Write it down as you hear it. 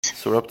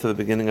So we're up to the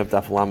beginning of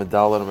Daf Lamed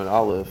Daled Amud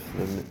Aleph,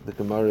 and the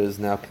Gemara is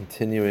now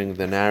continuing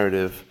the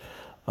narrative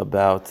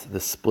about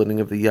the splitting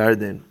of the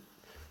Yarden.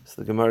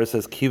 So the Gemara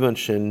says, "Kivan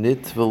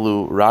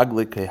shenitvelu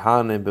ragli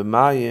kehanim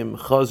b'mayim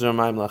chazer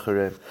mayim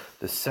lacharev."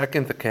 The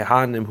second the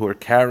kehanim who are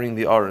carrying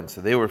the aron,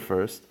 so they were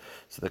first.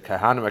 So the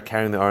kehanim are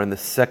carrying the aron. The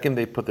second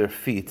they put their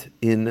feet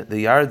in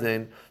the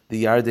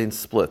Yarden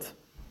split.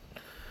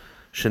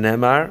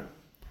 Shenemar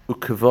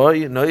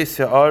ukavoy nois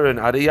ha'aron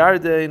ad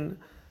Yarden.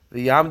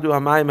 It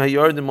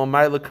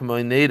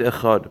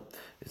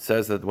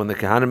says that when the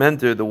Kehanim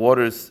entered, the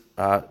waters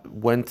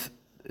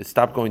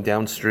stopped going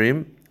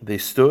downstream. They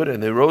stood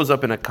and they rose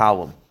up in a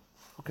column.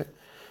 Okay,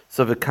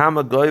 so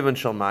v'kama goyven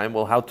shalmayim.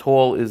 Well, how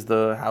tall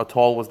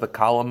was the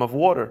column of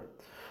water?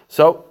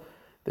 So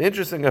the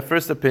interesting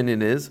first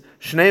opinion is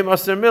shnei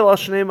maser mil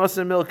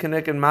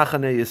keneken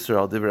machane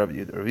Yisrael. Rabbi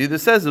Yehuda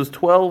says it was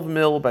 12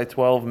 mil by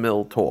 12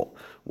 mil tall.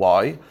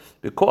 Why?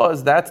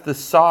 Because that's the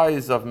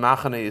size of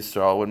Machane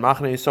Yisrael. When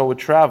Machane Yisrael would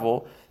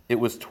travel, it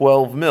was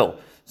 12 mil.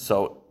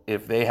 So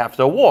if they have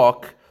to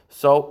walk,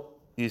 so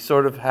you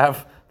sort of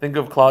think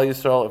of Klal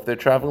Yisrael, if they're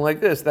traveling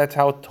like this, that's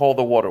how tall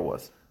the water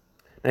was.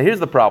 Now here's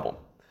the problem.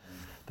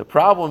 The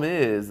problem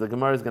is, the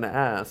Gemara is going to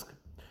ask,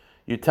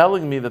 you're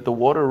telling me that the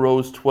water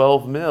rose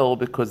 12 mil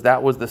because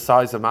that was the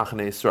size of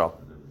Machane Yisrael.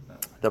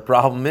 The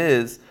problem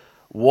is,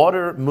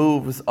 water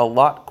moves a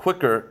lot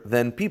quicker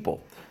than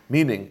people.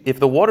 Meaning, if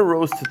the water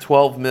rose to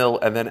 12 mil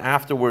and then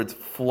afterwards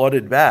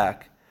flooded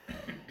back,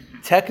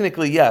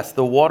 technically, yes,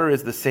 the water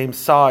is the same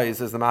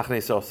size as the Machane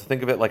Yisrael. So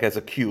think of it like as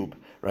a cube,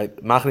 right?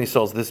 Machane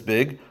Yisrael is this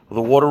big.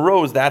 Well, the water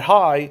rose that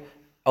high,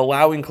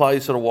 allowing Klal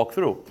Yisrael to walk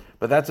through.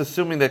 But that's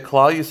assuming that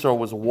Klal Yisrael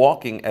was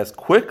walking as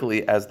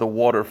quickly as the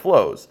water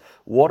flows.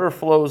 Water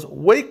flows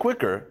way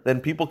quicker than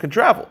people can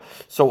travel.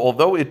 So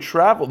although it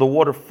traveled, the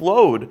water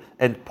flowed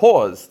and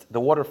paused. The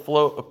water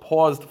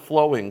paused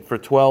flowing for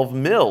 12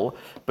 mil,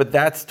 but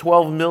that's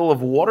 12 mil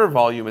of water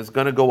volume is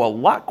going to go a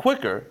lot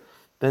quicker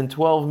than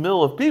 12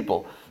 mil of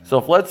people. So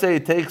if let's say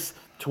it takes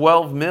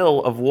 12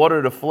 mil of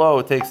water to flow,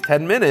 it takes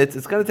 10 minutes,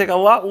 it's going to take a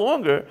lot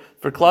longer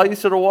for Klal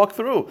Yisrael to walk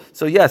through.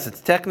 So yes,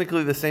 it's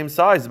technically the same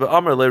size, but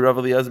Amar le Rav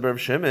Eliezer bar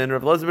Shimon,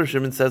 Rav Eliezer bar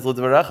Shimon says,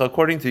 L'dvarecha,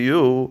 according to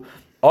you,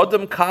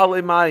 Adam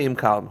kale mayim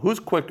kalam. Who's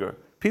quicker,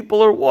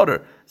 people or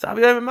water?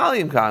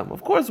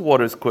 Of course,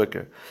 water is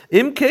quicker.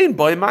 Im kain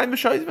boy mayim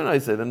v'shayzvin. I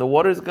said, and the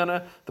water is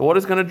gonna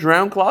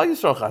drown Klal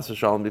Yisrael chas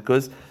v'shalom,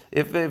 because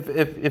if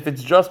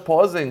it's just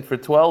pausing for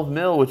 12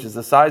 mil, which is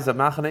the size of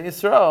Machane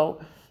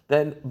Yisrael,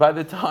 then by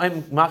the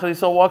time Machane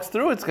Yisrael walks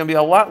through, it's going to be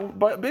a lot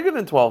bigger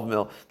than 12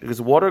 mil, because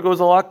water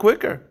goes a lot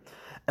quicker.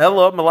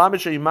 So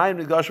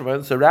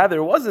rather,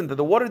 it wasn't that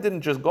the water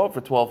didn't just go for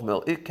 12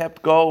 mil. It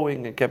kept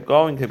going and kept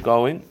going, kept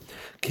going.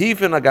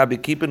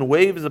 Keeping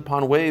waves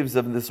upon waves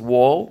of this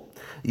wall.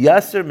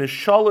 Yaser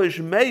mishalosh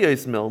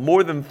meyos mil,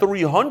 more than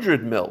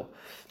 300 mil.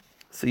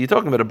 So you're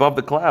talking about above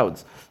the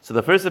clouds. So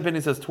the first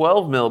opinion says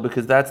 12 mil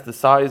because that's the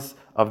size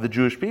of the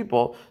Jewish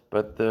people,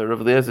 but the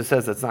Rabbi Eliezer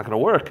says that's not going to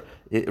work.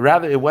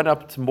 Rather, it went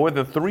up to more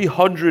than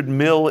 300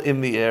 mil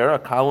in the air, a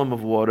column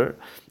of water,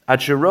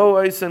 until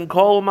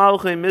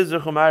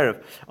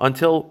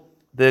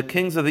the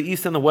kings of the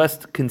east and the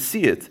west can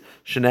see it.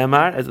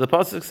 Shenemar, as the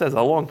pasuk says,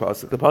 a long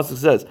pasuk. The pasuk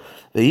says,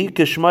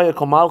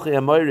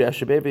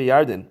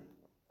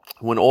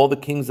 when all the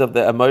kings of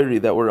the Amori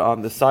that were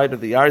on the side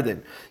of the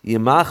Yarden,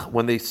 Yimach,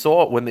 when they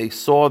saw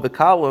the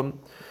column,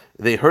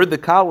 they heard the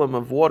column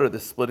of water, the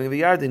splitting of the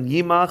Yarden.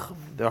 Yimach,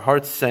 their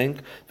hearts sank.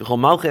 And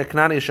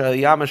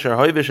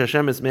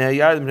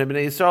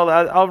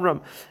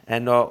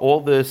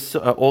all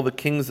the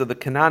kings of the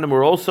Canaan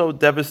were also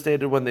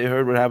devastated when they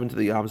heard what happened to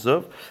the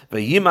Yamsuf.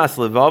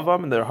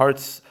 And their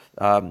hearts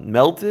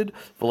melted.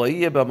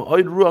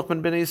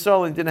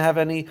 And didn't have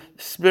any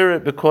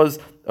spirit because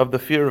of the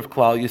fear of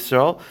Klal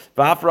Yisrael.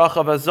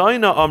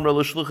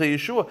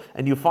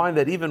 And you find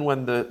that even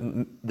when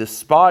the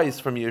spies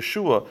from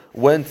Yeshua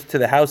went to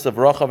the house of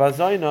Rachav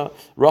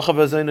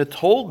Azayna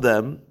told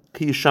them,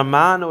 we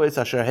heard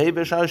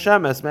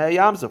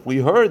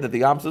that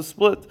the Yamsuf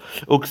split.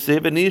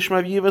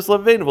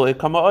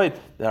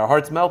 Their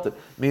hearts melted.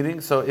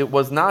 Meaning, so it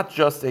was not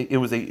just it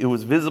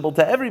was visible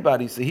to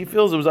everybody. So he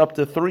feels it was up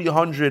to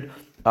 300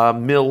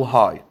 mil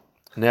high.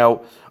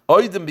 Now,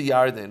 while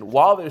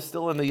they're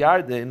still in the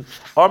Yarden,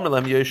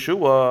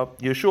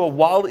 Yeshua,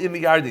 while in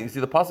the Yarden, you see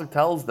the pasuk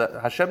tells that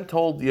Hashem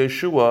told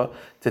Yeshua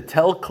to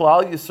tell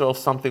Klal Yisrael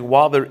something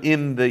while they're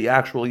in the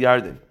actual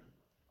Yarden.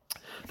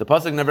 The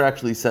pasuk never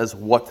actually says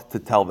what to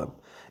tell them.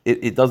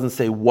 It doesn't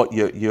say what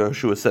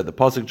Yeshua said. The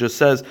pasuk just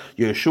says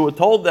Yeshua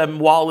told them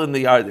while in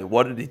the Yarden.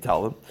 What did he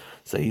tell them?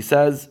 So he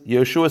says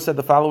Yeshua said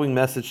the following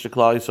message to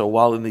Klal Yisrael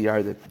while in the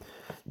Yarden.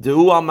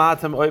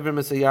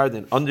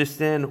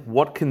 Understand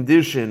what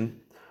condition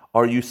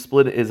are you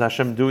split? Is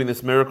Hashem doing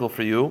this miracle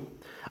for you?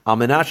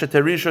 In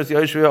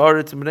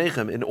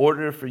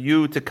order for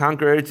you to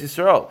conquer Eretz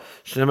Yisrael.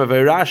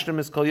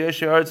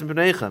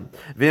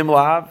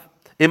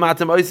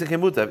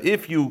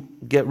 If you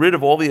get rid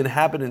of all the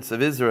inhabitants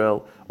of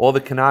Israel, all the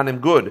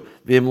Canaanim good.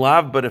 V'im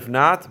lav, but if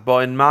not,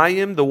 ba'in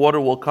mayim, the water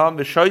will come.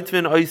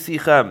 V'shoitvin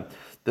oisichem.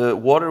 The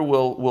water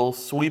will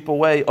sweep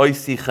away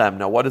oisichem.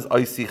 Now, what does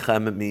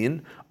oisichem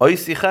mean?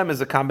 Oisichem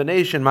is a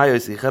combination. My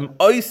oisichem,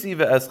 oisi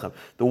ve'eschem.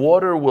 The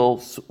water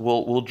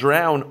will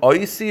drown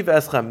oisi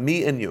ve'eschem,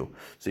 me and you.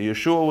 So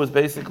Yeshua was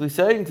basically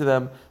saying to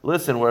them,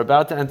 listen, we're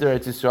about to enter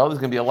Eretz Yisrael. There's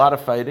going to be a lot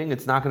of fighting.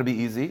 It's not going to be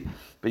easy,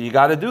 but you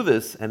got to do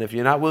this. And if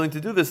you're not willing to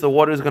do this, the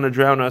water is going to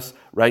drown us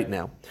right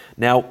now.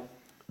 Now,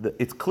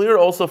 it's clear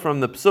also from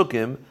the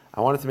Psukim,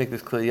 I wanted to make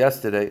this clear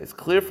yesterday, it's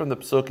clear from the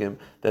Psukim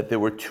that there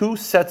were two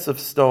sets of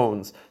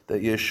stones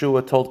that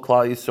Yeshua told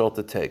Klal Yisrael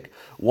to take.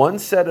 One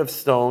set of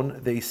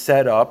stone they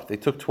set up, they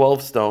took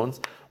 12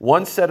 stones.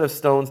 One set of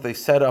stones they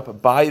set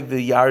up by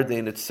the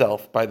Yarden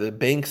itself, by the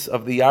banks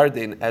of the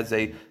Yarden as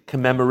a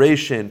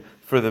commemoration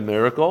for the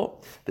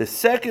miracle. The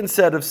second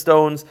set of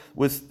stones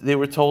was they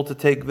were told to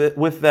take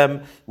with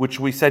them, which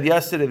we said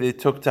yesterday, they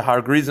took to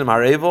Har Grizim,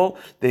 Har Evel,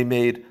 they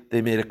made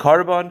a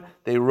carbon,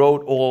 they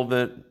wrote all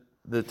the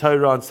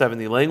Torah in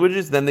 70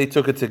 languages, then they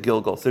took it to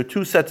Gilgal. So there are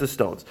two sets of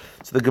stones.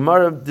 So the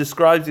Gemara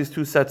describes these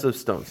two sets of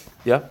stones.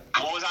 Yeah?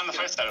 What was on the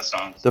first set of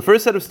stones? The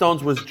first set of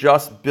stones was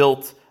just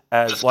built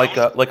as like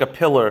a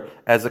pillar,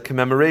 as a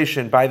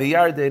commemoration by the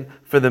Yarden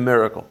for the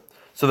miracle.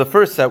 So the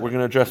first set we're going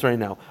to address right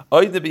now.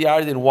 Oid the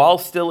Yarden, while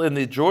still in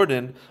the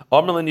Jordan,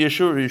 Amrlan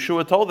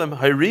Yeshua told them,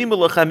 Hayrim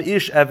lechem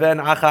ish even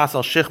achas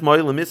al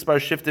shichmoy lemispar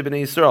shifte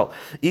b'nei Yisrael.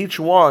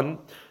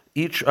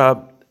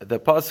 The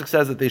pasuk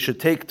says that they should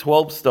take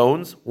 12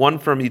 stones, one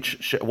for each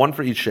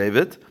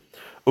shevet.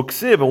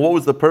 Uksiv, and what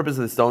was the purpose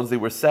of the stones? They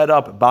were set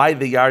up by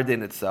the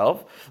Yarden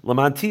itself.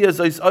 Lamantia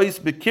zois ois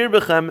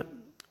bekirbechem.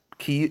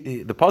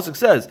 The pasuk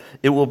says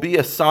it will be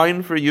a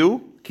sign for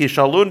you.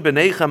 Kishalun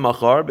b'neichem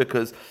machar,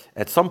 because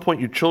at some point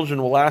your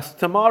children will ask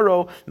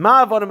tomorrow,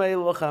 Ma avodim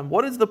eilochem,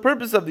 what is the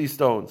purpose of these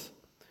stones?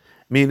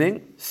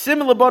 Meaning,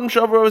 similar bottom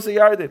shavros the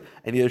Yarden.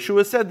 And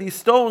Yeshua said these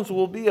stones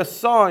will be a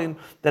sign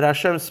that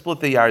Hashem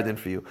split the Yarden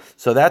for you.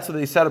 So that's what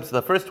they set up. So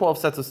the first 12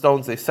 sets of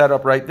stones they set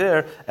up right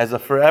there as a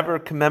forever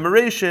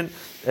commemoration.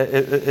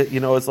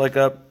 It's like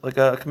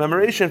a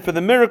commemoration for the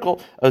miracle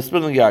of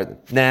splitting the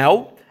Yarden.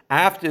 Now,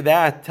 after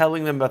that,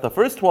 telling them about the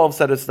first 12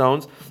 set of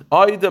stones,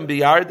 Aydam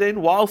b'Yarden,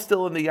 while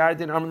still in the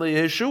Yarden, Amrli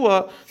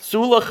Yeshua,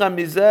 Sulachem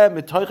mizeh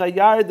mitoich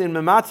Yarden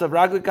mematzav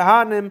ragli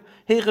kahanim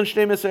heichen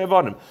shnei mesei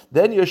avonim.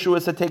 Then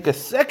Yeshua said, take a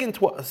second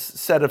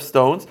set of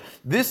stones.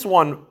 This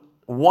one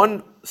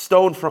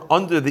stone from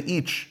under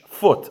each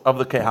foot of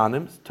the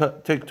Kehanim.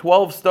 Take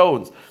 12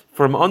 stones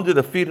from under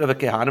the feet of the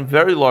Kehanim,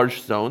 very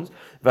large stones.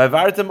 And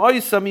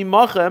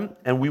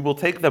we will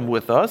take them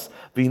with us.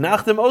 And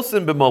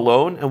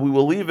we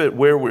will leave it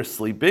where we're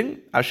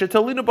sleeping.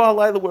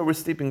 Where we're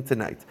sleeping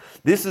tonight.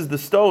 This is the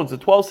stones, the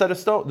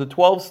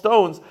 12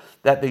 stones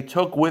that they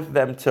took with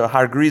them to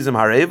Har Grizim,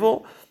 Har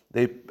Evel.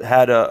 They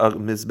had a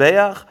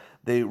mizbeach.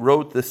 They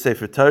wrote the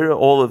Sefer Torah,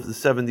 all of the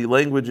 70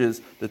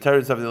 languages, the Torah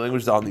in 70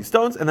 languages on these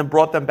stones, and then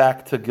brought them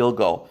back to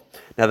Gilgal.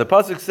 Now the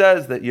pasuk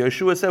says that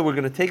Yeshua said we're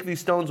going to take these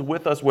stones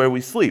with us where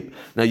we sleep.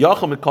 Now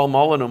Yacham mikol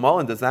malan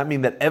umalan, does that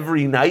mean that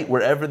every night,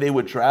 wherever they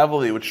would travel,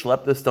 they would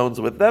schlep the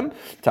stones with them?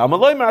 No,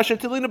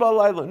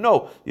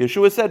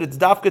 Yeshua said it's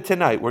dafka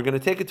tonight. We're going to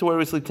take it to where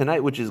we sleep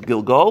tonight, which is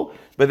Gilgal,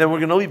 but then we're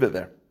going to leave it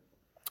there.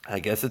 I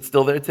guess it's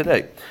still there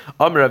today.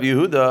 Rav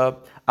Yehuda,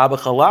 Abba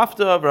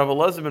Chalafta, Rav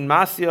Elazar ben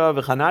Masya,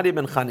 V'Chanadi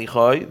ben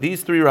Chanichai.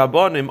 These three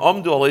rabbanim,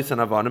 Omdu Aleisan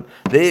Avanim.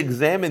 They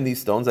examined these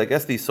stones. I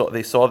guess they saw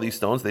these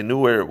stones. They knew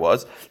where it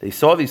was. They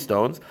saw these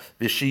stones.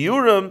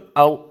 V'Shiyurim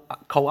al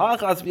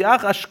Kolachas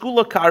V'Yachas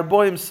Shkula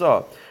Karboim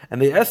Sa. And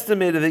they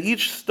estimated that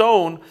each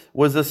stone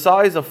was the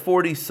size of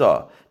 40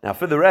 sa. Now,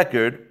 for the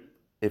record,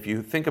 if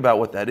you think about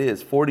what that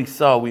is, 40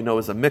 sa we know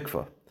is a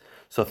mikvah.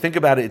 So think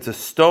about it, it's a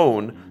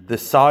stone the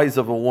size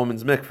of a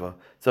woman's mikvah.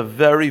 It's a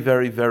very,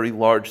 very, very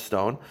large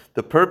stone.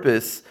 The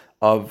purpose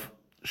of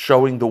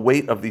showing the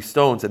weight of these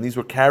stones, and these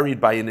were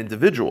carried by an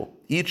individual.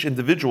 Each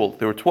individual,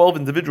 there were 12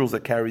 individuals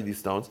that carried these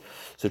stones.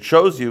 So it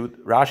shows you,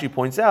 Rashi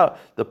points out,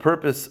 the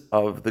purpose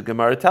of the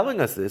Gemara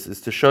telling us this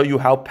is to show you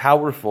how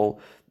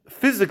powerful,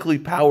 physically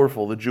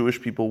powerful the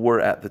Jewish people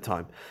were at the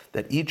time.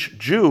 That each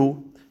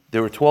Jew,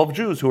 there were 12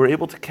 Jews who were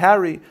able to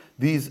carry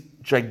these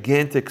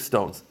gigantic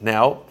stones.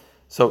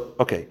 So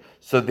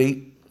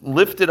they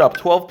lifted up,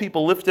 12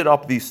 people lifted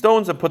up these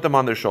stones and put them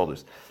on their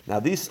shoulders. Now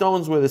these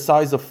stones were the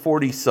size of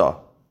 40 sa,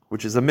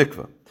 which is a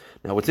mikveh.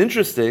 Now what's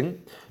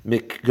interesting,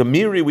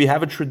 Gamiri, we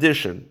have a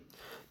tradition.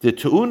 The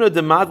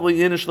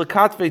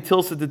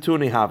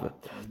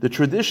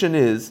tradition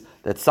is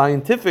that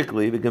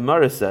scientifically, the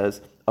Gemara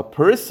says, a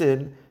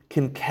person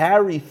can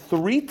carry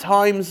 3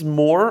 times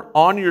more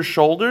on your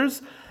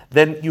shoulders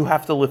than you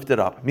have to lift it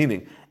up.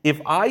 Meaning,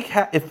 if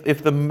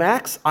the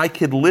max I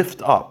could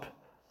lift up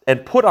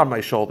and put on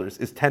my shoulders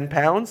is 10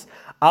 pounds,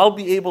 I'll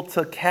be able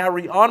to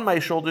carry on my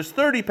shoulders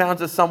 30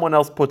 pounds as someone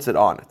else puts it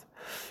on it.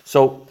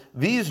 So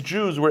these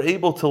Jews were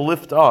able to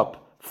lift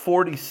up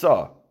 40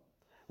 sa.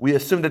 We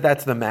assume that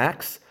that's the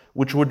max,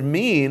 which would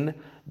mean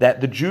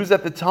that the Jews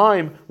at the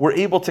time were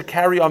able to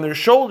carry on their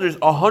shoulders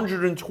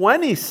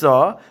 120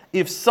 sa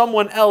if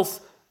someone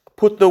else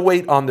put the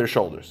weight on their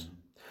shoulders.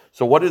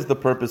 So what is the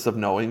purpose of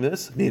knowing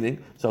this?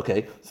 Meaning, so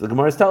the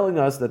Gemara is telling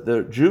us that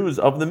the Jews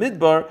of the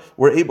Midbar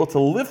were able to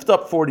lift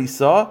up 40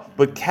 saw,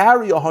 but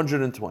carry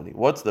 120.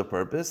 What's the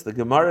purpose? The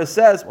Gemara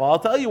says, well, I'll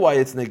tell you why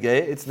it's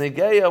Negeya. It's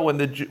Negeya when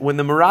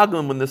the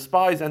Meraglim, when the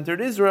spies entered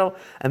Israel,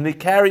 and they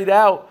carried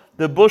out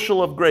the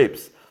bushel of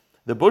grapes.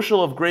 The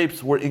bushel of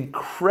grapes were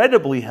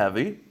incredibly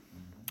heavy,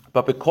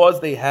 but because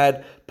they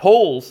had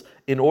poles,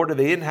 they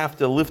didn't have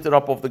to lift it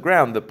up off the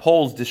ground. The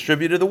poles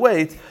distributed the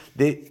weight.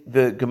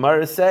 The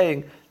Gemara is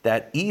saying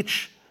that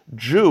each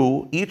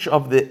Jew, each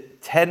of the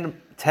 10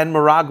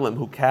 Meraglim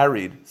who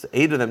carried, so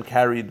 8 of them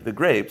carried the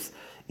grapes,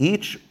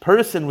 each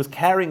person was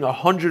carrying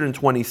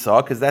 120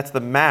 saw, because that's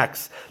the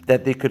max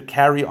that they could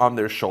carry on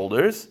their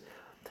shoulders.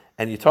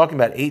 And you're talking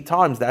about 8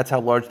 times, that's how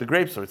large the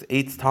grapes are. It's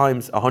 8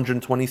 times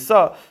 120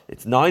 saw.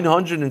 It's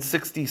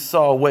 960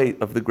 saw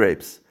weight of the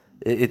grapes.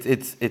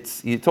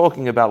 It's you're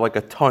talking about like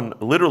a ton,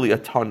 literally a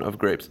ton of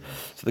grapes.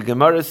 So the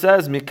Gemara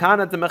says,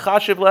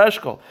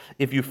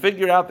 if you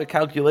figure out the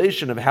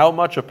calculation of how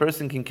much a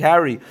person can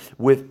carry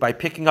by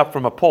picking up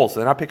from a pole, so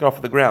they're not picking up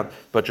off the ground,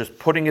 but just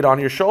putting it on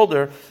your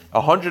shoulder,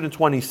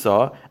 120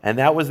 saw, and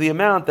that was the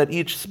amount that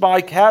each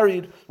spy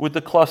carried with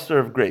the cluster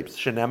of grapes.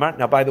 Shenemar.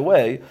 Now, by the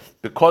way,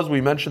 because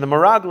we mentioned the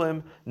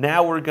Meraglim,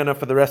 now we're going to,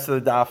 for the rest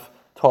of the daf,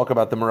 talk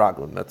about the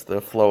Meraglim. That's the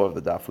flow of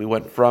the daf. We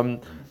went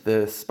from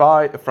the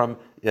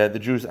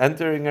Jews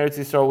entering Eretz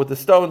Yisrael with the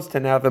stones to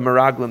now the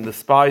Meraglim, the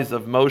spies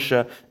of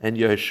Moshe and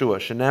Yehoshua.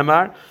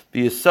 Shenemar,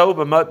 v'yisov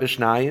b'mot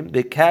b'shnayim,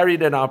 they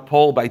carried on a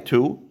pole by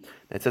 2.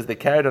 It says they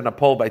carried on a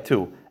pole by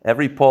 2.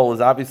 Every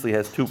pole obviously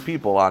has 2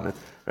 people on it,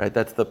 right?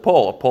 That's the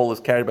pole. A pole is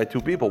carried by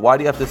 2 people. Why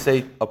do you have to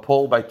say a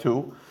pole by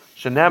 2?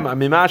 Shenemar,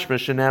 mimashma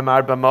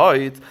shenemar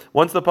b'moed.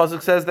 Once the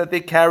pasuk says that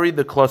they carried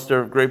the cluster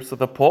of grapes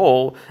with a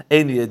pole,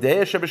 ein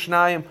yedei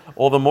sheb'shnayim.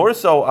 All the more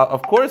so,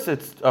 of course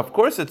it's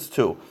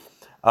 2.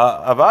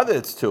 Avada,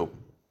 it's 2.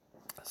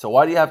 So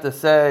why do you have to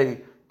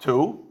say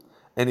 2?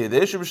 Ein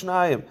yedei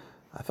sheb'shnayim.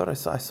 I thought I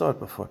saw it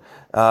before.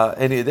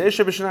 Ein yedei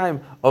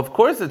sheb'shnayim. Of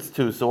course it's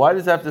 2. So why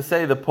does it have to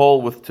say the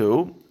pole with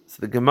 2?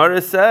 So the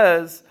Gemara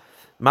says,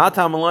 what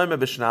does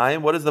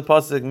the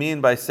pasuk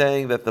mean by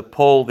saying that the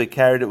pole, they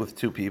carried it with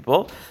 2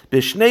 people?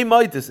 It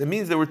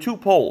means there were 2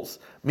 poles,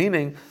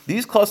 meaning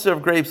these cluster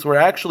of grapes were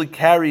actually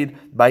carried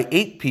by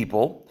 8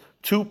 people,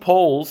 2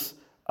 poles.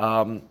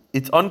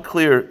 It's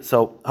unclear.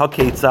 So,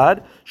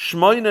 haketzad,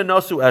 shmoina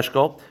nasu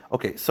eshkol.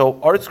 Okay, so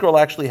Art Scroll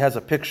actually has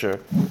a picture.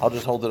 I'll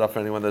just hold it up for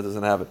anyone that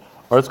doesn't have it.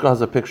 Art Scroll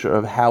has a picture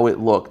of how it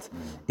looked.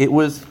 It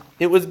was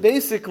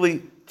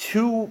basically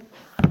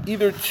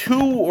either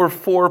 2 or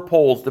 4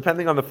 poles,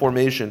 depending on the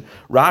formation.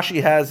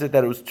 Rashi has it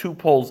that it was 2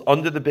 poles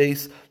under the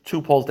base,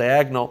 2 poles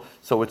diagonal.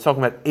 So it's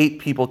talking about 8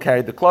 people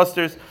carried the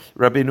clusters.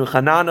 Rabbi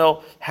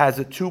Hanano has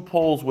it 2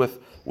 poles with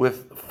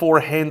 4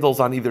 handles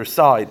on either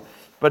side.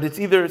 But it's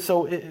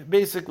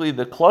basically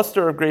the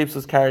cluster of grapes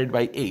was carried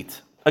by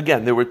 8.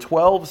 Again, there were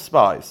 12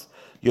 spies.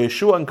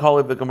 Yeshua and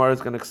Kalev, the Gemara is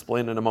going to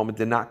explain in a moment,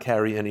 did not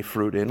carry any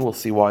fruit in. We'll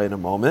see why in a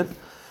moment.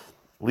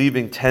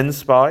 Leaving 10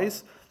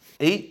 spies.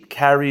 8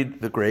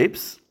 carried the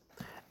grapes.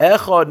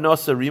 Echad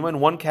nasa riman,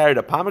 1 carried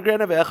a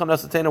pomegranate. Echad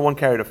nasa tena, 1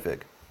 carried a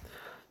fig.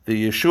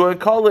 The Yeshua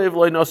and Kalev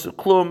loy nasu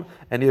klum,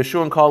 and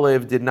Yeshua and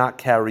Kalev did not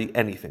carry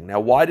anything. Now,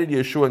 why did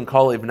Yeshua and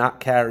Kalev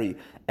not carry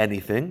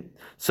anything?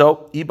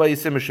 So,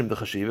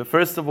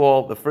 first of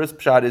all, the first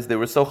pshat is they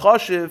were so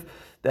chashiv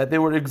that they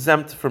were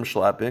exempt from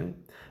schlepping.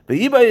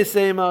 A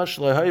second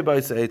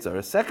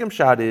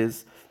pshat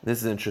is,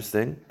 this is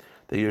interesting,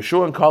 that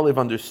Yeshua and Kalev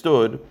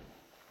understood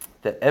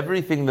that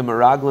everything the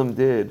Meraglim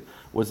did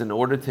was in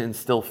order to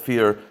instill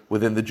fear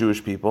within the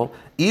Jewish people.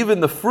 Even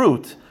the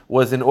fruit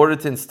was in order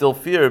to instill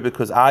fear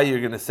because you're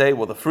going to say,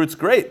 well, the fruit's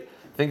great.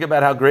 Think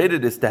about how great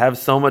it is to have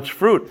so much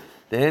fruit.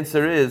 The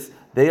answer is,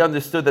 they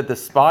understood that the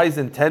spy's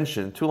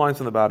intention, 2 lines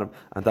from the bottom,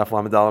 on Daf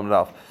Lamed Aleph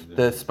Daf,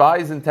 the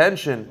spy's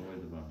intention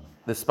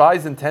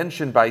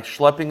by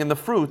schlepping in the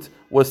fruit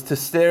was to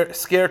scare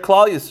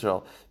Klal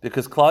Yisrael,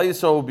 because Klal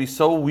Yisrael would be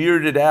so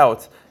weirded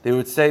out. They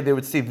would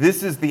see,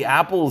 this is the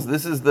apples,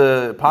 this is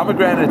the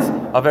pomegranates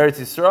of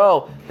Eretz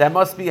Yisrael. That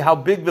must be how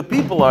big the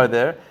people are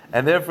there.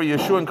 And therefore,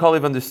 Yeshua and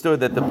Kalev understood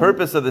that the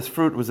purpose of this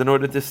fruit was in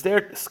order to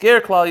scare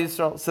Klal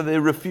Yisrael, so they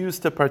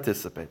refused to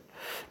participate.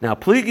 Now,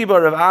 Pligi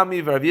bar Rav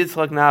Ami v'Rav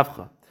Yitzchak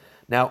Nafcha.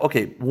 Now,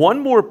 okay, one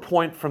more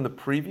point from the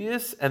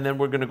previous, and then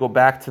we're going to go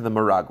back to the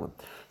Meraglim.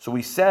 So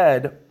we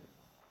said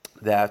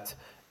that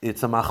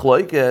it's a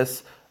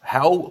machloikes.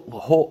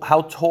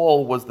 How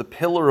tall was the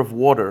pillar of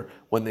water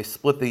when they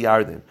split the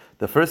Yarden?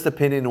 The first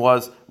opinion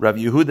was Rav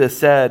Yehuda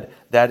said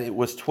that it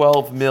was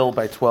 12 mil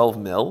by 12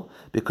 mil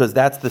because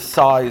that's the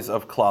size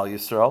of Klal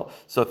Yisrael.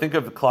 So think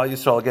of Klal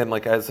Yisrael again,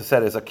 like as I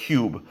said, as a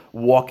cube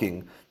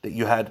walking. That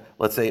you had,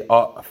 let's say,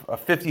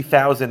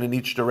 50,000 in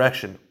each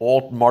direction,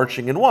 all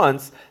marching in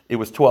once. It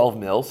was 12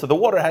 mil, so the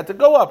water had to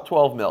go up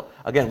 12 mil.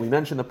 Again, we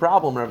mentioned the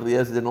problem. Rabbi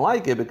Eliezer didn't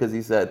like it because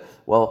he said,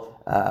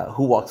 well,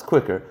 who walks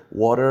quicker,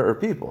 water or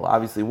people?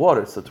 Obviously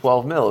water, so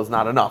 12 mil is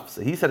not enough.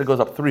 So he said it goes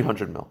up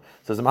 300 mil.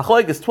 So the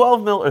machlok is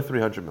 12 mil or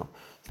 300 mil.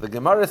 The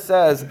Gemara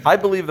says, I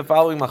believe the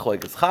following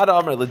machlokes. Chad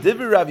Amar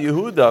L'Divri Rav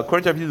Yehuda,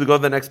 according to Rav Yehuda, go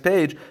to the next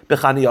page.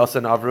 Bechani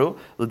Yasan Avru.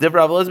 L'Divri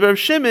Rav Elazar Rav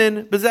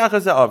Shimon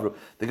B'Zachar Avru.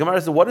 The Gemara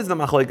says, what is the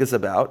machlokes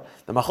about?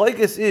 The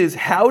machlokes is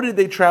how did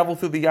they travel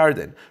through the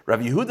Yarden?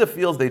 Rav Yehuda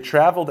feels they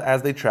traveled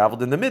as they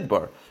traveled in the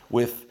Midbar,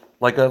 with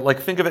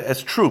think of it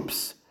as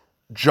troops.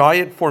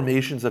 Giant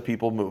formations of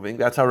people moving.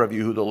 That's how Rav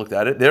Yehuda looked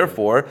at it.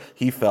 Therefore,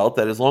 he felt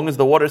that as long as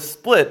the water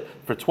split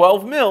for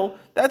 12 mil,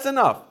 that's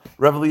enough.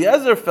 Rav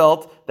Eliezer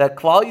felt that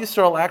Klal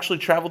Yisrael actually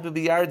traveled through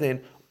the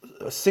Yarden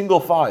single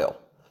file,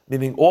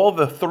 meaning all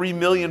the 3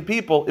 million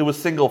people, it was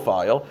single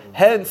file.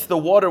 Hence, the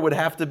water would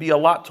have to be a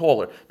lot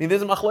taller. I mean,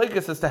 there's a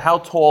machlekes as to how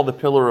tall the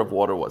pillar of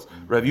water was.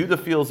 Rav Yehuda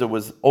feels it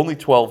was only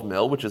 12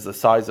 mil, which is the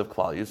size of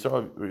Klal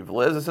Yisrael. Rav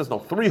Eliezer says, no,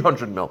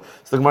 300 mil.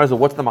 So the Gemara says,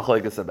 what's the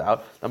machlekes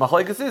about? The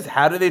machlekes is,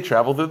 how did they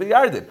travel through the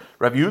Yarden?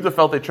 Rav Yehuda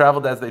felt they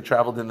traveled as they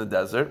traveled in the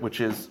desert,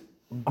 which is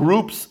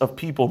groups of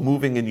people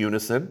moving in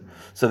unison,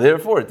 so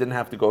therefore it didn't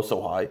have to go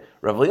so high.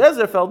 Rav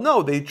Eliezer felt,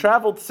 no, they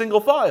traveled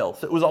single file,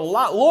 so it was a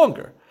lot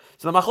longer.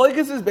 So the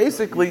machlekes is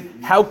basically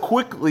how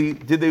quickly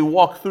did they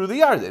walk through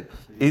the Yarden?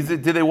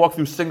 Did they walk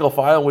through single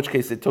file, in which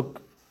case it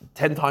took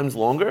 10 times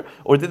longer,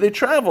 or did they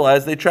travel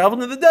as they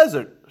traveled in the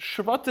desert,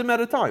 shvatim at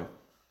a time?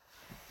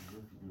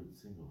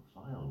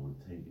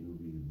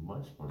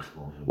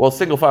 Well,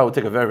 single file would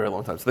take a very, very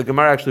long time. So the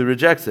Gemara actually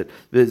rejects it.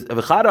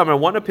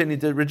 One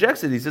opinion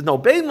rejects it. He says,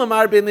 no, everyone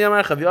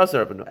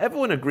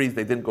agrees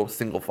they didn't go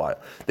single file.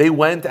 They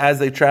went as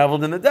they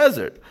traveled in the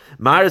desert.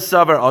 The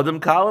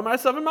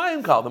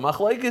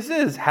machlekes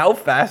is, how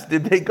fast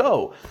did they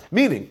go?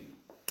 Meaning,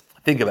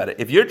 think about it.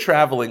 If you're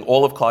traveling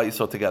all of Klal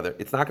Yisrael together,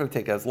 it's not going to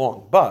take as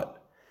long.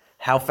 But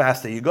how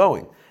fast are you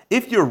going?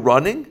 If you're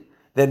running,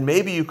 then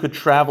maybe you could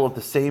travel at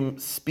the same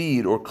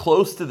speed or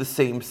close to the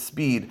same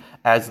speed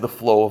as the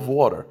flow of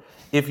water.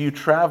 If you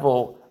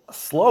travel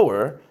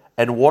slower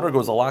and water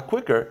goes a lot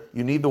quicker,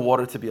 you need the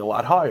water to be a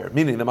lot higher.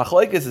 Meaning the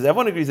machlekes is,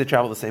 everyone agrees they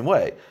travel the same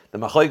way. The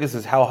machlekes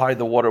is how high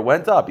the water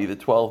went up, either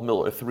 12 mil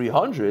or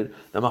 300.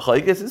 The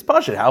machlekes is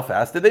pashut, how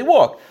fast did they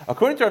walk?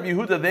 According to Rav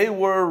Yehuda, they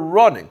were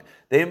running.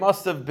 They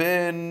must have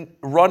been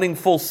running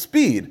full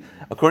speed.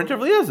 According to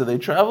Rav Eliezer, they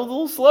traveled a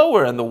little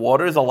slower, and the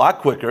water is a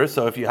lot quicker.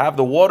 So if you have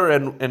the water,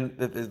 and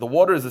the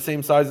water is the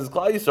same size as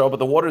Klal Yisrael, but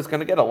the water is going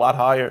to get a lot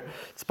higher.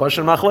 It's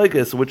pashut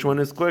machlekes. Which one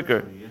is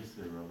quicker?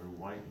 Yesterday, Rabbi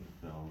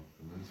Whitenfeld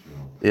from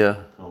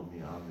Israel told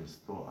me on this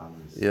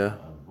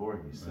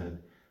board, he said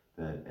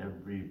that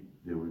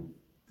there were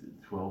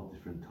 12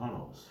 different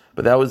tunnels.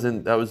 But that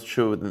was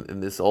true in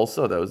this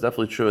also. That was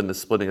definitely true in the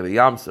splitting of the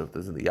Yam Suf.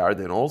 There's in the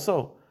Yarden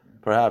also.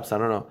 Perhaps, I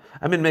don't know.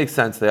 I mean, it makes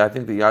sense there. I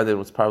think the Yarden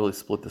was probably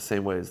split the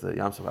same way as the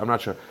Yam Suf. I'm not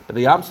sure. But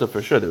the Yam Suf,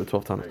 for sure, there were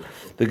 12 tunnels.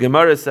 The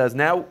Gemara says,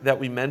 now that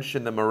we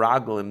mentioned the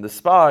Meraglim, the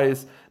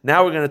spies,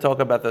 now we're going to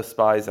talk about the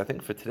spies, I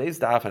think, for today's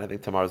daf, and I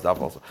think tomorrow's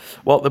daf also.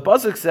 Well, the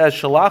pasuk says,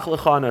 Shalach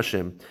lecha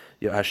anashim.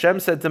 Hashem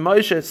said to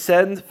Moshe,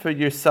 send for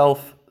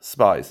yourself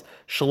spies.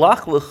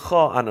 Shalach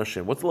lecha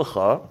anashim. What's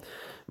lecha?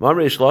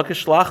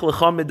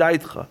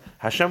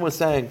 Hashem was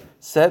saying,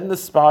 send the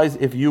spies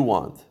if you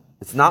want.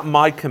 It's not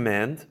my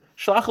command.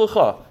 Shlach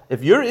lecha.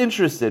 If you're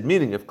interested,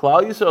 meaning if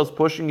Klal Yisrael is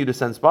pushing you to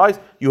send spies,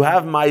 you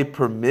have my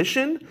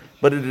permission,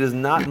 but it is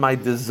not my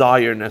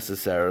desire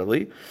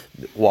necessarily.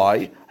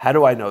 Why? How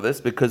do I know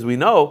this? Because we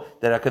know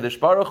that HaKadosh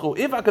Baruch Hu,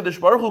 if HaKadosh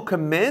Baruch Hu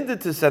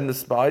commanded to send the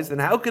spies, then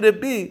how could it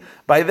be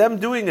by them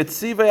doing it,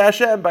 Tzivay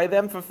Hashem, by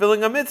them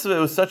fulfilling a mitzvah? It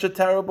was such a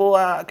terrible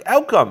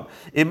outcome.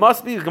 It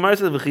must be, the Gemara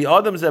says,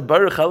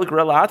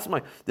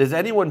 does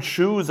anyone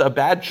choose a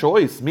bad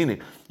choice?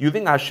 Meaning, you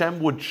think Hashem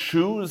would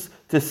choose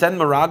to send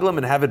Meraglim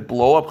and have it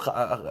blow up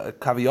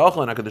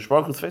Kaviyachal and HaKadosh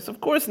Baruch Hu's face?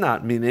 Of course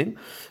not. Meaning,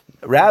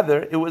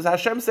 rather, it was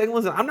Hashem saying,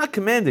 listen, I'm not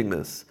commanding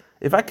this.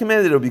 If I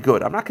commanded it, it'll be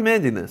good. I'm not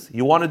commanding this.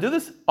 You want to do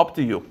this? Up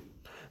to you.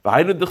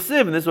 And this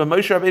is what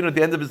Moshe Rabbeinu at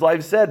the end of his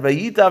life said. When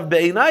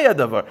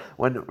Moshe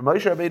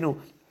Rabbeinu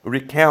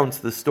recounts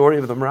the story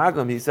of the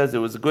Meraglim, he says, it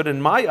was good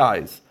in my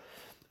eyes.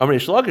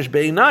 Moshe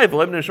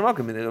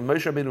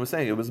Rabbeinu was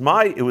saying,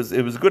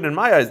 it was good in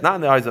my eyes, not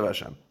in the eyes of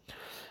Hashem.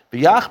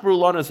 Hashem,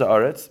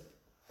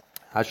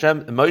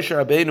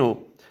 Moshe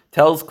Rabbeinu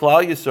tells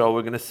Klal Yisrael,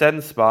 we're going to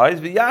send spies,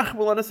 and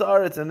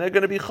they're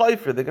going to be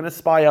chayfer, they're going to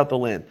spy out the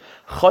land.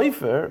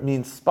 Chayfer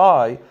means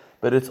spy,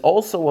 but it's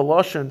also a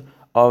lashon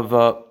of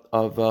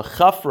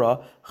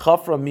chafra.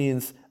 Chafra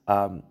means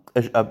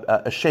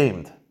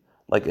ashamed,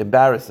 like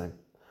embarrassing.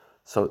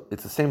 So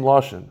it's the same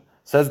lashon.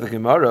 Says the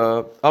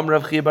Gemara,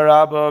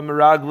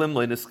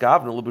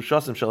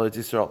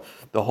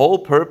 the whole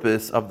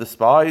purpose of the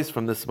spies,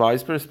 from the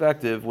spies'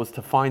 perspective, was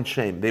to find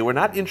shame. They were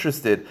not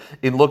interested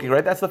in looking,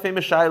 right? That's the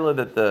famous shaila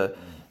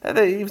that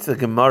even the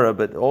Gemara,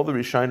 but all the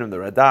Rishonim, the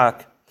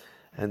Radak,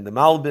 and the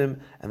Malbim,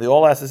 and they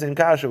all ask the same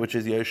kasha, which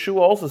is, Yeshua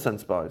also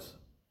sent spies.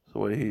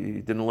 So he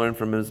didn't learn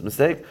from his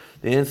mistake.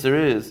 The answer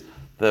is,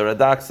 the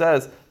Radak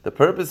says The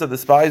purpose of the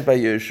spies by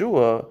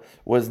Yeshua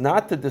was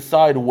not to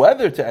decide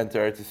whether to enter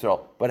Eretz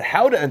Yisrael, but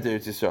how to enter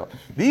Eretz Yisrael.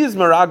 These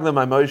Meraglim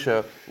by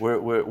Moshe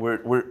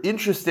were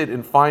interested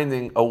in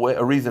finding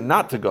a reason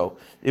not to go.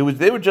 They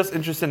were just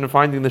interested in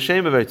finding the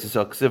shame of Eretz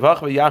Yisrael. Ksevach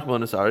v'yachbar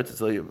in Eretz, it's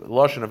a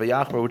lashon of a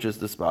yachbar, which is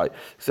the spy.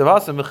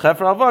 Ksevasem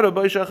v'chefer havana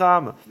b'yishach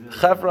ha'ama.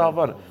 Chefer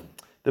havana.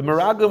 The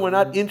Meraglim were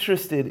not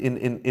interested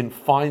in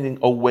finding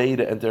a way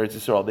to enter Eretz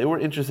Yisrael. They were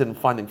interested in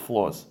finding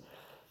flaws.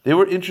 They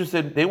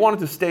wanted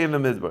to stay in the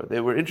Midbar.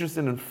 They were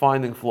interested in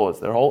finding flaws.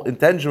 Their whole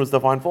intention was to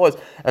find flaws,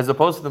 as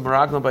opposed to the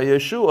Meraglim by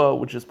Yeshua,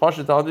 which is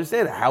Pasha to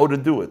understand how to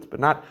do it, but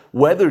not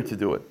whether to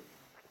do it.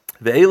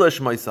 The Eilash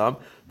Maisam.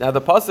 Now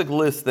the pasuk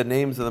lists the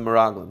names of the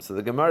Meraglim. So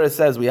the Gemara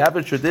says we have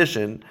a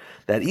tradition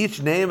that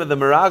each name of the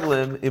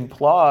Meraglim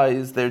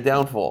implies their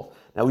downfall.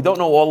 Now we don't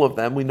know all of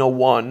them. We know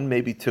one,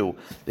 maybe two.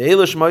 The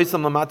Eilash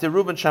Maisam Lamate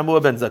Reuben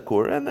Shamua ben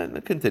Zakur, and then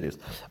it continues.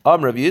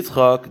 Rabbi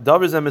Yitzchak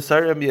Davers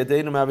Messiah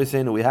Miyadeinu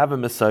Mavisenu. We have a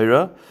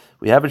Messiah.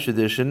 We have a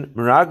tradition.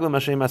 Meraglim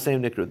Hashem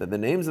Hashem Nikru. That the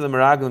names of the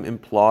Meraglim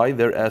imply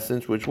their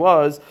essence, which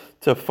was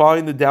to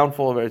find the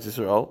downfall of Eretz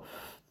Yisrael.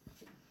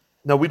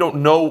 Now we don't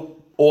know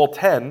all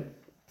 10.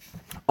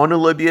 But we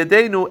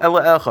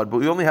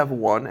only have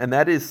one, and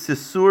that is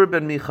Sisur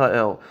ben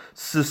Michael.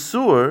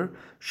 Sisur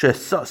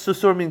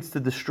means to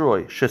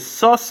destroy.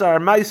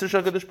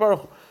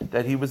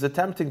 That he was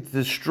attempting to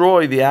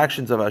destroy the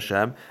actions of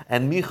Hashem,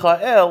 and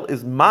Michael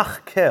is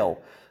Machkel.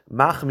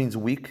 Mach means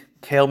weak,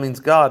 Kel means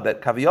God.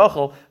 That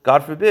Kaviyachol,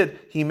 God forbid,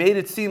 he made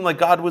it seem like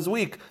God was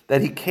weak,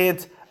 that he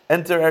can't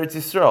enter Eretz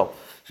Yisrael.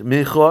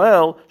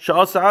 Michael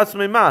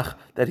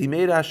that he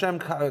made Hashem,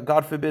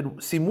 God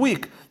forbid, seem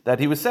weak. That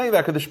he was saying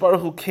that Kadosh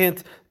Baruch Hu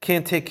can't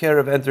take care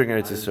of entering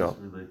Eretz Yisrael.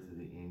 Relate to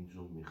the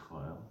angel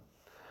Michael?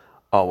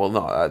 Oh well,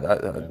 no.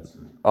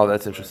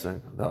 That's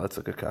interesting. No, that's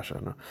a good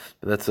kasha. No,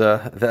 that's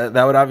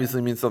that would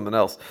obviously mean something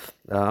else.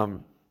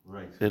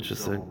 Right. So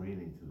Interesting. no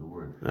meaning to the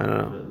word. I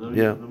don't know.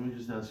 Let me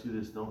just ask you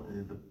this: the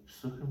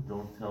Psukim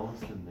don't tell us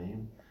the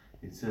name.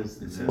 It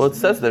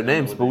says their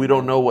names, but we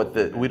don't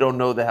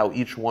know how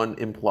each one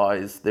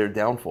implies their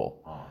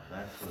downfall. Oh,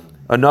 that's what it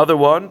means. Another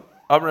one.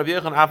 Rav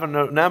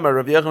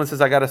Yechon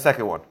says, I got a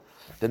second one.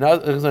 The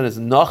next one is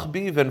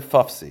Nachbi ven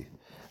Fafsi.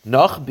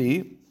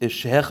 Nachbi is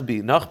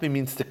Shehechbi. Nachbi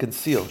means to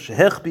conceal.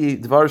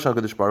 Shehechbi Dvar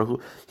HaKadosh Baruch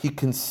Hu. He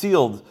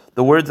concealed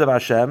the words of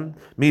Hashem,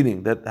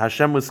 meaning that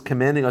Hashem was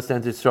commanding us to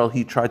enter Israel.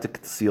 He tried to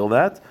conceal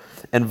that.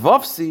 And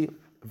Vafsi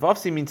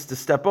means to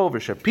step over.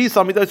 He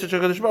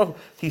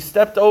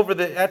stepped over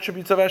the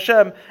attributes of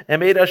Hashem and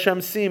made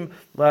Hashem seem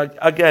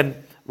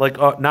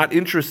not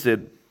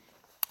interested.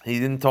 He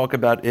didn't talk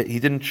about it. He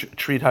didn't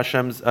treat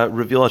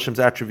reveal Hashem's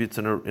attributes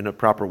in a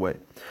proper way.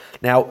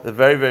 Now, the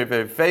very, very,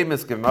 very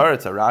famous Gemara,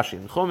 it's a Rashi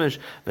in Chumash,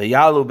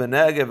 V'yalu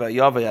b'negev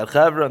v'yavay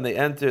Chevron, they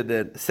entered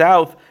the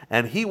south,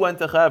 and he went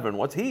to Chevron.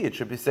 What's he? It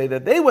should be say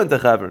that they went to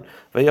Chevron.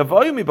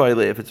 V'yavayu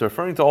mibayle, if it's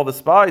referring to all the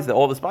spies, that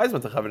all the spies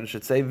went to Chevron, it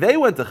should say they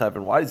went to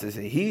Chevron. Why does it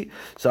say he?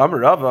 So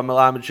Amarava,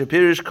 Melamed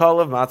Shapirish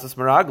Kalev, Matzas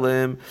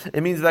Meraglim.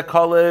 It means that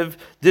Kalev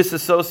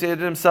disassociated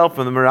himself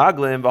from the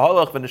Meraglim,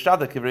 V'holach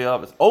v'neshata kivrei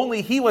avos.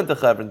 Only he went to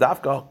Chevron.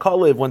 Dafka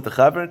Kalev went to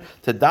Chevron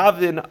to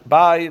daven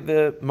by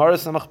the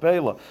Maris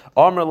HaMachpelah.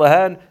 Amar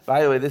Lahen,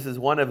 by the way, this is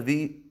one of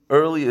the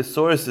earliest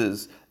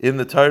sources in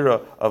the Torah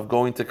of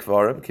going to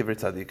Kvarim, Kivrei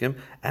Tzadikim.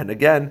 And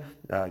again,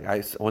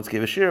 I once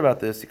gave a shir about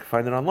this. You can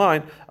find it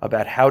online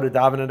about how to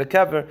daven at a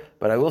kever.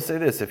 But I will say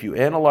this: if you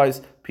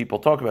analyze, people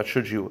talk about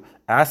should you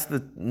ask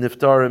the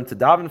niftarim to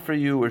daven for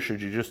you, or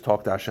should you just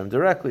talk to Hashem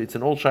directly? It's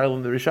an old shaila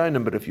in the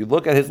Rishonim. But if you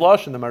look at his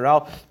lashon, the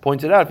Maral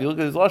pointed out. If you look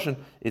at his lashon,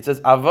 it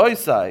says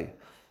Avoisai.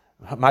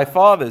 My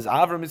fathers,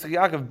 Avram, Yitzchak,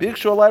 Yaakov,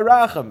 Bikshu Alai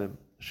Rachamim.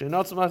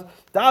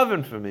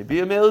 Daven for me, be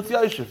a Melech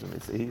Yosher for me.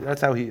 See, that's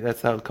how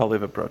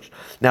Kalev approached.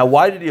 Now,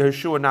 why did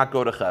Yeshua not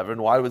go to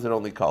Chevron? Why was it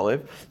only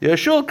Kalev?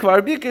 Yeshua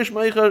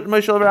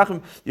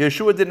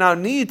did not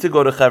need to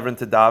go to Chevron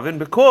to daven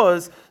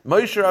because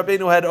Moshe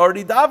Rabbeinu had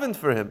already davened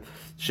for him.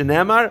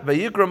 Shenemar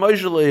vayikra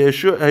Moshe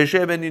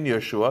ben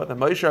Yeshua. The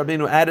Moshe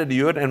Rabbeinu added a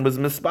yud and was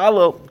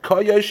mispalo Ko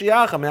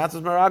Yoshiacham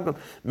Atzis Meraglim.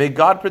 May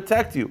God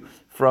protect you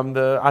from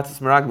the Atzis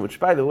Meraglim, which,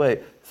 by the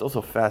way, it's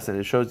also fascinating.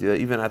 It shows you that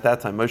even at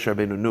that time, Moshe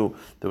Rabbeinu knew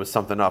there was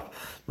something up.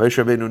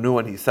 Moshe Rabbeinu knew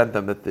when he sent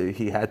them that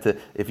he had to,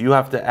 if you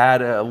have to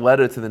add a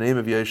letter to the name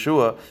of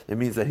Yeshua, it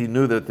means that he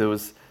knew that there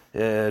was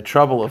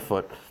trouble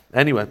afoot.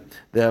 Anyway,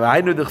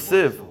 I knew the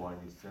Chsiv.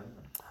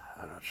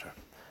 I'm not sure.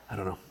 I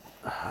don't know.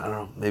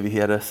 Maybe he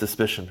had a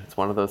suspicion. It's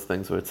one of those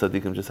things where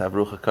tzaddikim just have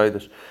ruach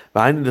hakodesh.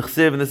 Behind the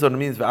chsiv, and this is what it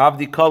means.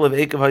 V'avdi kalev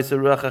eikav ha'isur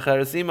ruach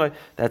hacheresimai.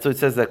 That's what it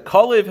says. That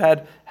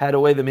Kalev had a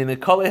way. That mean that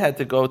Kalev had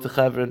to go to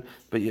Chevron,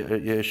 but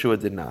Yeshua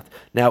did not.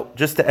 Now,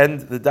 just to end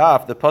the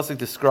daf, the pasuk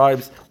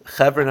describes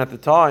Chevron at the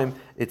time.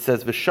 It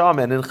says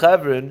v'sham, and in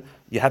Chevron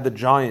you had the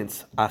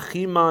giants,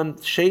 Achiman,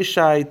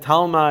 Sheshai,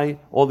 Talmai,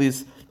 all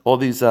these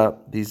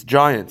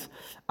giants.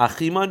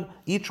 Achiman,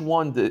 each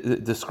one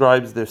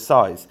describes their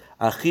size.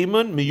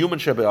 Achiman miyuman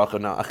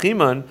shebe'achana.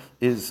 Achiman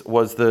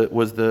was the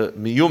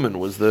miyuman,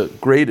 was the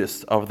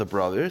greatest of the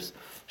brothers.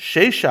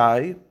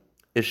 Sheshai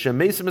He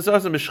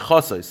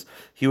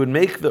would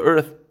make the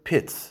earth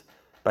pits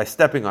by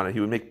stepping on it. He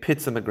would make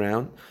pits in the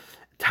ground.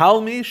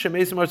 Talmi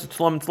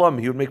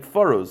he would make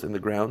furrows in the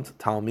ground.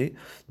 Talmi.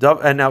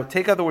 And now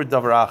take out the word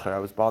davar acher. I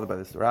was bothered by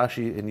this.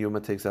 Rashi in Yuma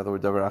takes out the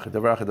word davar acher.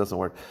 Davar acher doesn't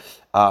work.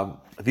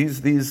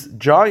 These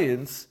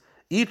giants,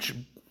 each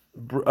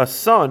a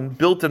son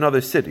built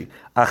another city.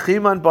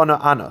 Achiman bana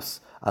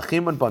Anas.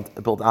 Achiman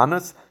built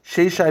Anas.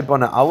 Sheshai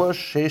bana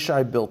Alash.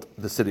 Sheshai built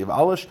the city of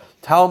Alash.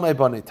 Talmai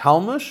bana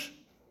Talmush.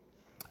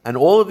 And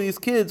all of these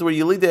kids were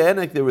Yelidei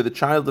Anak. They were the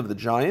child of the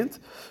giant.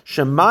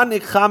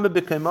 Shemanik chame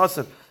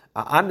b'keimasim.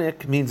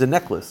 Anik means a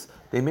necklace.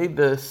 They made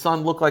the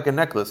sun look like a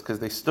necklace because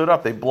they stood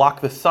up, they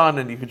blocked the sun,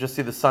 and you could just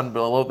see the sun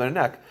below their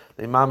neck.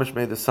 They mamish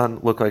made the sun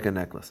look like a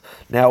necklace.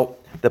 Now,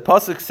 the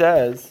pasuk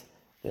says,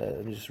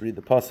 let me just read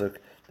the pasuk.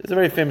 It's a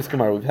very famous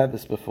Gemara. We've had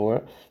this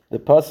before. The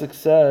pasuk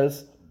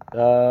says,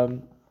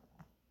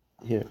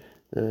 here,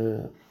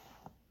 the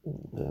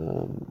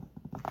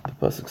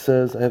pasuk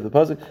says, I have the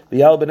pasuk.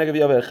 V'yal b'negav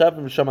yav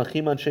echevron v'sham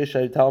achiman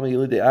sheishay talmi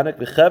yilidei anak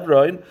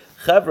v'chevron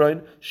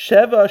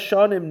sheva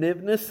shanim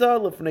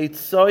nivnesa l'fnei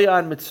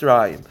tsoyan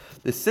mitzrayim.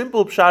 The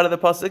simple pshat of the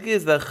pasuk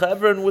is that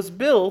Chevron was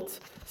built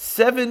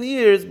 7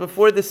 years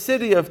before the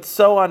city of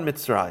Tsoan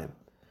Mitzrayim.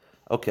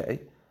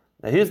 Okay,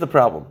 now here's the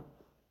problem.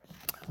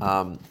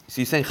 So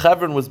you're saying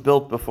Chevron was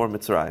built before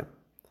Mitzrayim.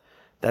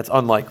 That's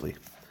unlikely.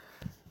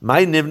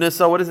 My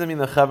nivnesa, what does it mean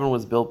that Chevron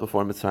was built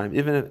before Mitzrayim?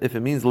 Even if it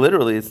means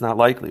literally, it's not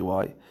likely.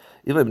 Why?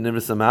 Even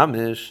nivnesa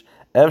mamish,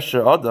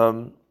 efsher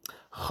adam,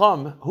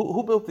 Chum,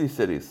 who built these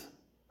cities?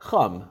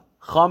 Chum.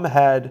 Chum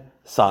had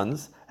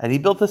sons, and he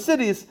built the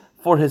cities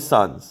for his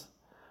sons.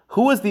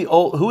 Who was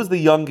the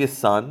youngest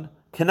son?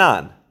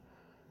 Canaan.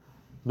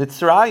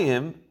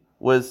 Mitzrayim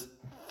was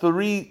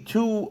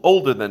 2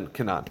 older than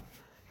Canaan.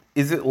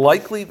 Is it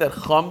likely that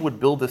Chum would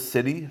build a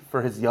city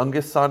for his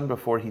youngest son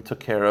before he took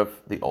care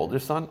of the older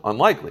son?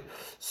 Unlikely.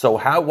 So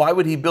why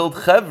would he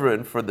build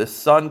Chevron for the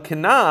son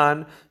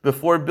Canaan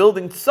before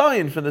building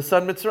Tzayin for the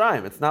son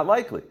Mitzrayim? It's not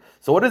likely.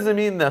 So what does it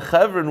mean that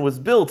Chevron was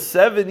built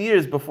 7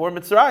 years before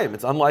Mitzrayim?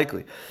 It's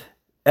unlikely.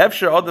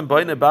 Efsher Adam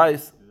Baina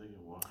Bais.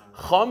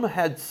 Chum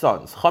had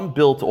sons. Chum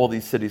built all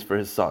these cities for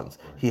his sons.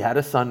 He had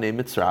a son named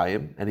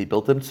Mitzrayim, and he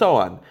built him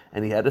Tzoan.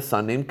 And he had a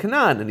son named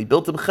Canaan, and he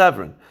built him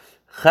Chevron.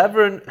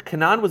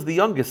 Canaan was the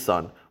youngest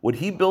son. Would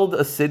he build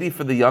a city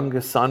for the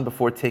youngest son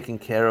before taking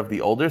care of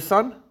the older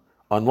son?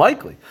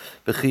 Unlikely.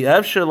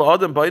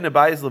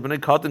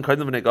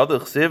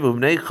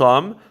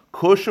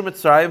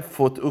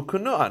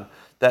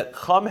 That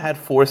Chum had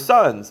 4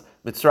 sons.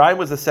 Mitzrayim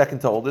was the second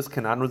to oldest,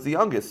 Canaan was the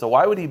youngest. So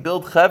why would he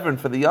build Chevron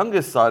for the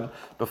youngest son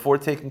before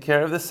taking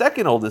care of the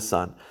second oldest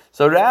son?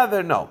 So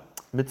rather, no.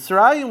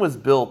 Mitzrayim was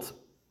built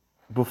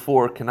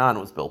before Canaan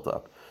was built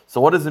up.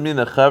 So what does it mean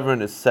that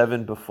Chevron is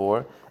 7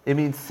 before? It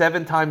means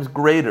 7 times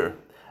greater.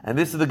 And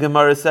this is the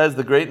Gemara says,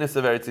 the greatness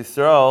of Eretz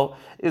Yisrael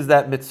is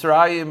that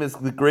Mitzrayim is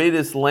the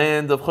greatest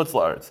land of Chutz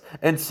La'aretz.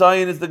 And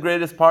Tzayin is the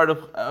greatest part of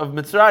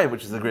Mitzrayim,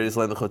 which is the greatest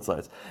land of Chutz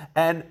La'aretz.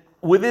 And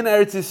within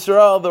Eretz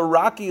Yisrael, the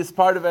rockiest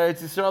part of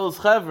Eretz Yisrael is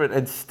Chevron.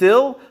 And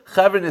still,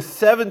 Chevron is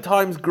 7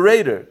 times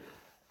greater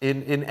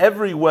in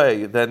every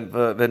way than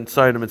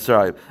Tzayin and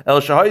Mitzrayim.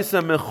 El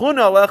Shahaisa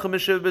Mechuna Alecha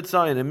Mishiv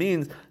B'Tzayin. It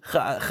means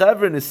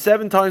Chevron is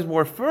 7 times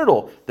more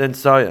fertile than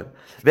Tzayin.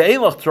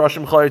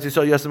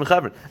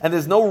 And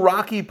there's no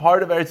rocky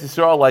part of Eretz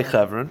Yisrael like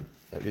Chevron.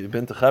 Have you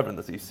been to Chevron?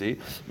 That's what you see.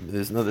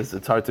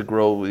 It's hard to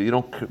grow. You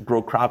don't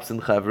grow crops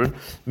in Chevron.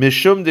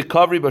 Mishum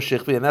dekavri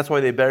b'shichvi, and that's why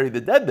they bury the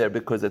dead there,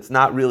 because it's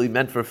not really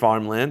meant for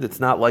farmland. It's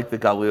not like the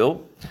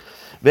Galil.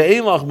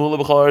 And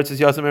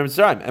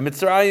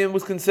Mitzrayim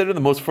was considered the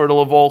most fertile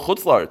of all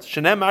Chutz La'aretz.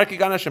 And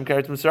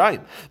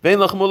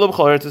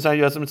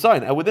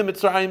within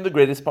Mitzrayim, the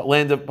greatest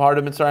part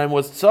of Mitzrayim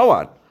was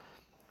Tzoan.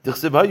 And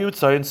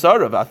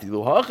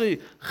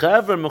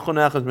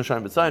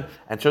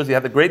shows you how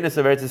the greatness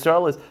of Eretz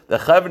Yisrael is. The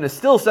Chevron is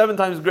still 7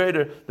 times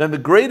greater than the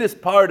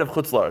greatest part of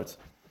Chutz La'aretz.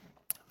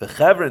 The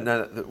Chevron,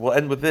 we'll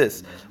end with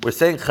this. We're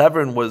saying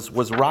Chevron was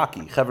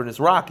rocky. Chevron is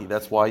rocky.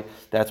 That's why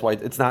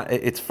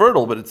it's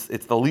fertile, but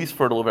it's the least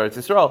fertile of Eretz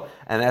Yisrael,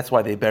 and that's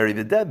why they bury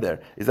the dead there.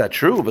 Is that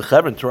true? The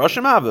Chevron, the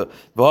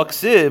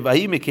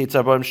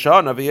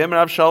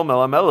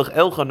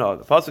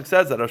pasuk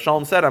says that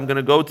Avshalom said, "I'm going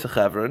to go to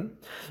Chevron."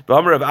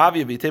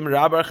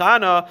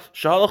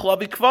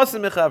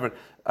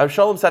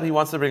 Avshalom said he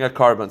wants to bring a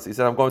carbon. So he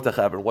said, "I'm going to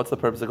Chevron." What's the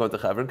purpose of going to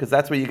Chevron? Because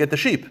that's where you get the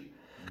sheep.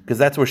 Because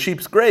that's where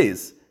sheep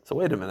graze. So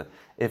wait a minute.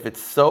 If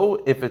it's so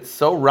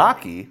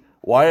rocky,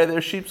 why are there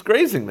sheep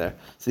grazing there?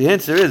 So the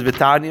answer is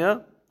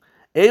Vitanya.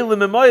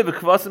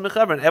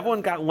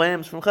 Everyone got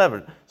lambs from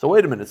Chevron. So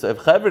wait a minute. So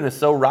if Chevron is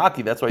so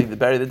rocky, that's why you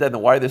bury the dead,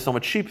 then why are there so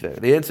much sheep there?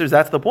 The answer is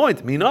that's the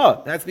point.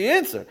 Mina, that's the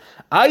answer.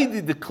 I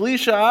did the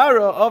klisha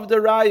ara of the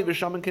Rai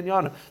v'sham and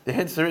Kenyana. The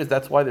answer is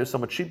that's why there's so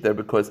much sheep there,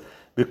 because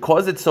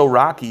it's so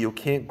rocky, you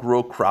can't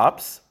grow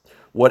crops.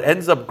 What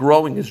ends up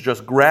growing is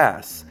just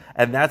grass.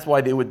 and that's why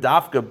they would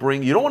dafka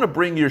bring. You don't want to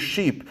bring your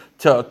sheep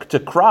to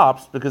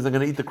crops because they're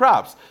going to eat the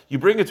crops. You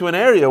bring it to an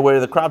area where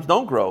the crops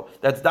don't grow.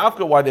 That's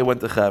dafka why they went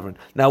to Chevron.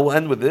 Now we'll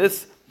end with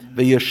this.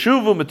 The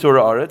Yeshuvu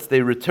Matura Aretz,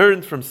 they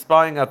returned from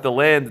spying out the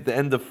land at the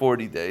end of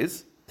 40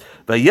 days.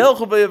 They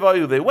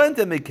went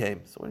and they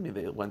came. So what do you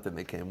mean they went and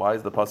they came? Why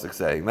is the pasuk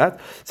saying that?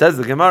 It says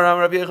the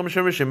Gemara,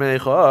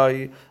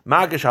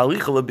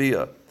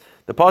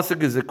 the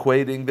pasuk is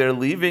equating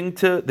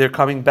they're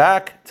coming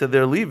back to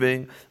their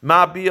leaving.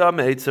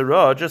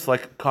 Just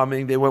like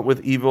coming, they went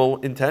with evil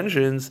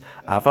intentions.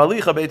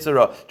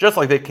 Just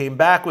like they came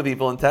back with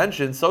evil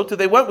intentions, so too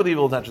they went with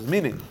evil intentions.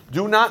 Meaning,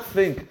 do not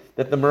think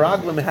that the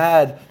Meraglim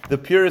had the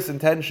purest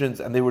intentions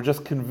and they were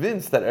just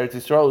convinced that Eretz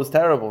Yisrael was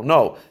terrible.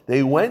 No,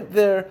 they went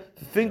there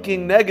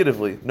thinking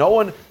negatively.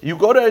 You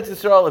go to Eretz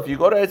Yisrael, if you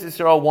go to Eretz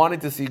Yisrael wanting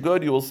to see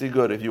good, you will see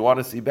good. If you want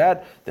to see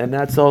bad, then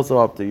that's also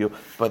up to you.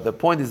 But the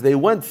point is, they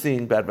went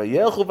seeing bad. Their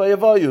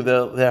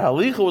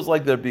halicha was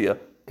like their bia,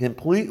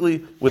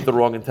 completely with the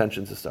wrong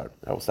intention to start.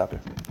 I will stop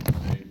here.